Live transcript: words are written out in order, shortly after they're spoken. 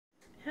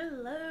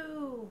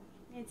Hello,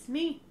 it's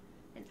me,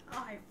 and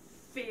I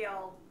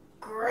feel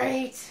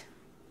great.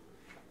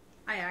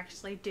 I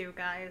actually do,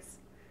 guys.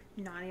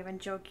 Not even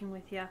joking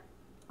with you.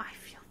 I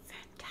feel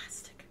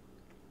fantastic.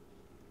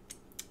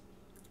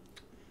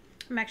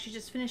 I'm actually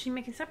just finishing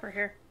making supper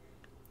here.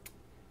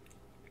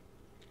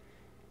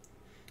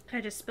 I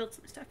just spilled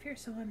some stuff here,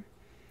 so I'm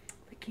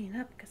picking it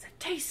up because it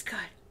tastes good.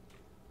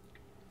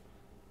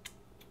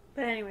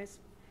 But anyways,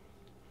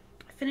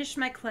 I finished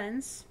my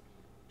cleanse.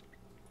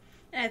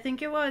 I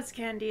think it was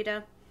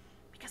Candida,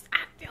 because I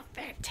feel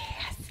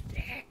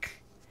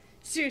fantastic.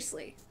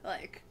 Seriously,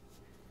 like,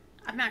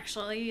 I'm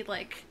actually,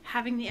 like,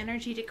 having the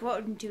energy to go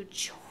out and do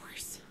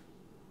chores.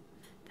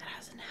 That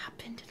hasn't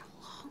happened in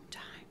a long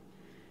time.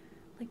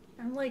 Like,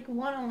 I'm, like,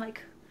 wanna,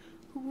 like,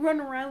 run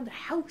around the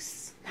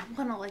house. I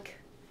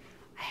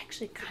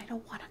actually kind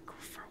of wanna go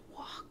for a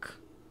walk.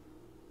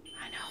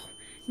 I know,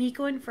 me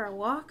going for a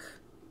walk?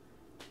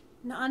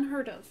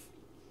 Unheard of.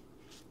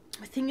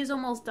 My thing is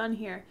almost done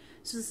here,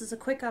 so this is a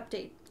quick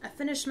update. I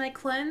finished my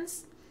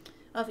cleanse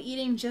of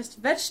eating just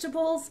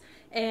vegetables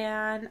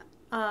and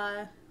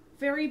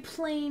very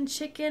plain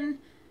chicken,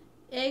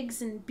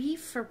 eggs, and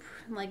beef for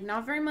like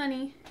not very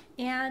many,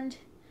 and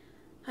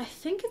I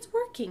think it's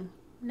working.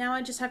 Now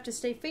I just have to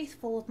stay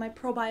faithful with my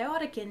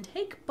probiotic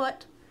intake,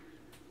 but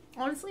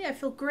honestly I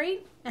feel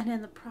great, and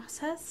in the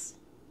process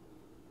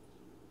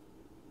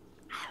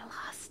I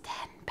lost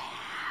 10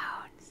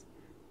 pounds.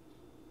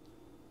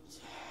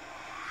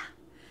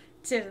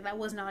 Seriously, that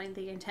was not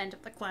the intent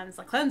of the cleanse.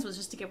 The cleanse was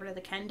just to get rid of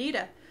the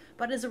candida.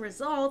 But as a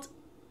result,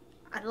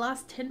 I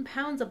lost 10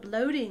 pounds of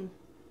bloating.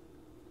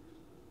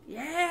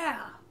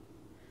 Yeah.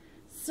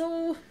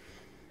 So,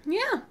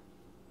 yeah.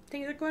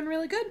 Things are going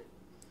really good.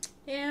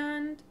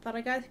 And thought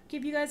I'd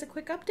give you guys a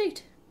quick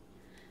update.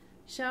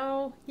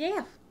 So,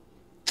 yeah.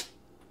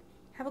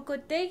 Have a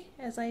good day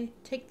as I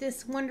take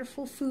this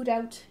wonderful food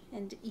out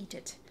and eat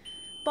it.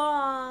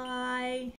 Bye.